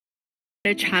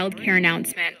A childcare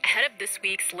announcement ahead of this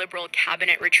week's Liberal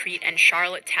cabinet retreat in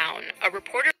Charlottetown. A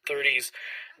reporter 30s,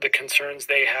 the concerns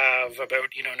they have about,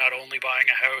 not only buying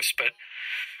a house, but,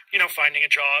 finding a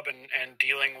job and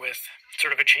dealing with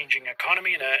sort of a changing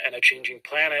economy and a changing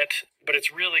planet. But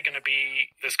it's really going to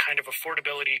be this kind of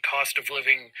affordability, cost of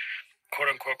living, quote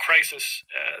unquote, crisis,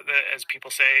 that, as people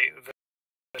say, that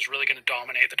is really going to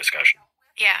dominate the discussion.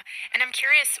 Yeah, and I'm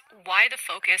curious why the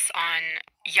focus on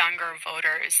younger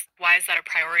voters. Why is that a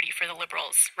priority for the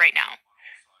Liberals right now?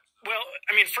 Well,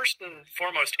 first and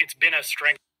foremost, it's been a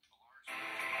strength.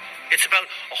 It's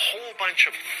about a whole bunch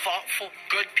of thoughtful,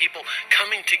 good people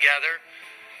coming together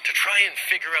to try and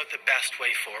figure out the best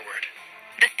way forward.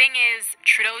 The thing is,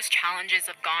 Trudeau's challenges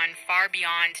have gone far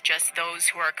beyond just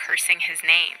those who are cursing his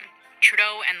name.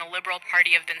 Trudeau and the Liberal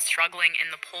Party have been struggling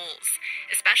in the polls,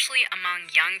 especially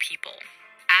among young people.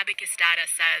 Abacus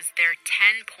data says they're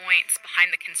 10 points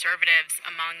behind the Conservatives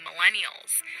among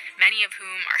millennials, many of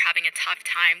whom are having a tough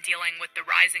time dealing with the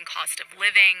rising cost of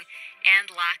living and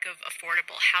lack of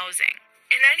affordable housing.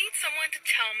 And I need someone to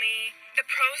tell me the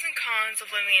pros and cons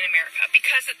of living in America,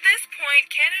 because at this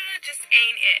point, Canada just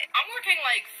ain't it. I'm working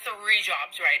like 3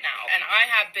 jobs right now, and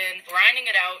I have been grinding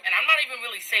it out, and I'm not even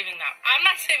really saving that. I'm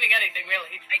not saving anything,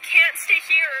 really. I can't stay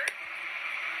here,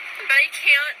 but I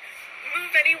can't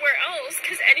move anywhere else,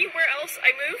 because anywhere else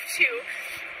I move to,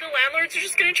 the landlords are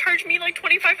just going to charge me like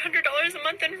 $2,500 a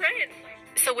month in rent.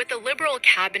 So with the Liberal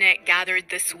cabinet gathered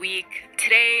this week,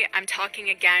 today I'm talking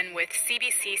again with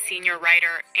CBC senior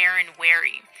writer Aaron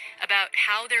Wary about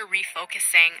how they're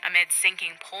refocusing amid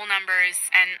sinking poll numbers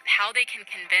and how they can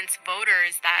convince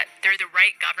voters that they're the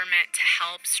right government to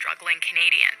help struggling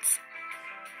Canadians.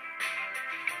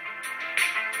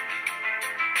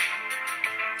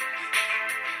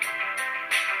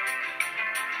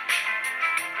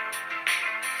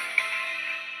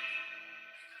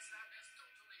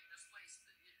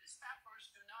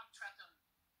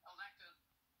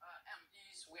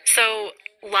 So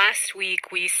last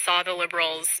week we saw the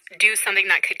Liberals do something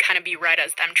that could kind of be read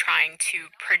as them trying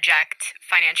to project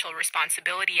financial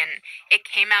responsibility, and it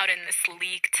came out in this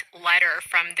leaked letter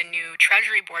from the new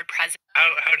Treasury Board president.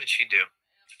 How did she do?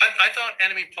 I thought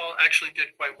Annamie Paul actually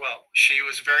did quite well. She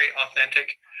was very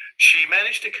authentic. She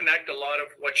managed to connect a lot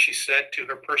of what she said to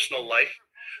her personal life,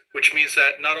 which means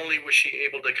that not only was she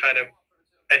able to kind of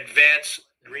advance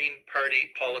Green Party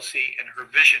policy and her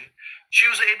vision, she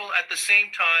was able at the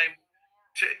same time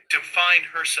to find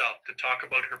herself, to talk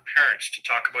about her parents, to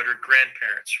talk about her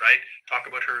grandparents, right? Talk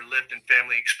about her lived and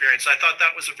family experience. I thought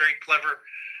that was a very clever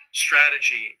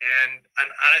strategy. And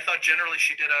I thought generally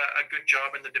she did a good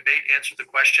job in the debate, answered the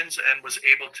questions, and was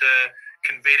able to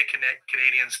convey to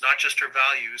Canadians not just her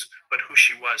values, but who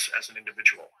she was as an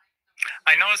individual.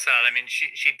 I noticed that.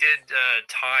 She did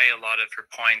tie a lot of her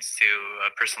points to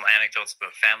personal anecdotes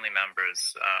about family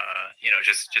members,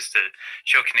 just to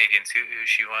show Canadians who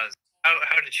she was.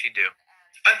 How did she do?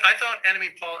 I thought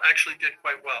Annamie Paul actually did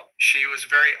quite well. She was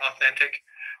very authentic.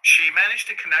 She managed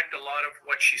to connect a lot of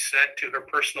what she said to her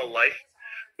personal life,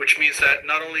 which means that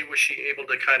not only was she able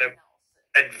to kind of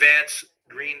advance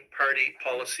Green Party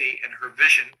policy and her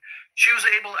vision, she was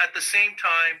able at the same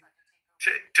time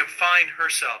to find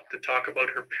herself, to talk about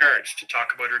her parents, to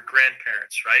talk about her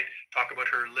grandparents, right? Talk about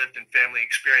her lived and family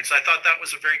experience. I thought that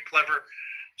was a very clever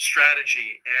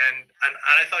strategy. And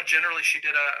I thought generally she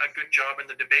did a good job in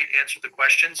the debate, answered the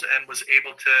questions, and was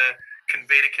able to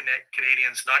convey to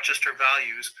Canadians not just her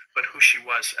values, but who she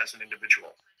was as an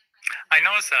individual. I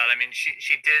noticed that.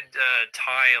 She did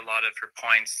tie a lot of her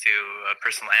points to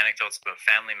personal anecdotes about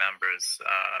family members,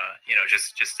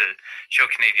 just to show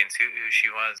Canadians who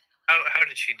she was. How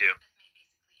did she do?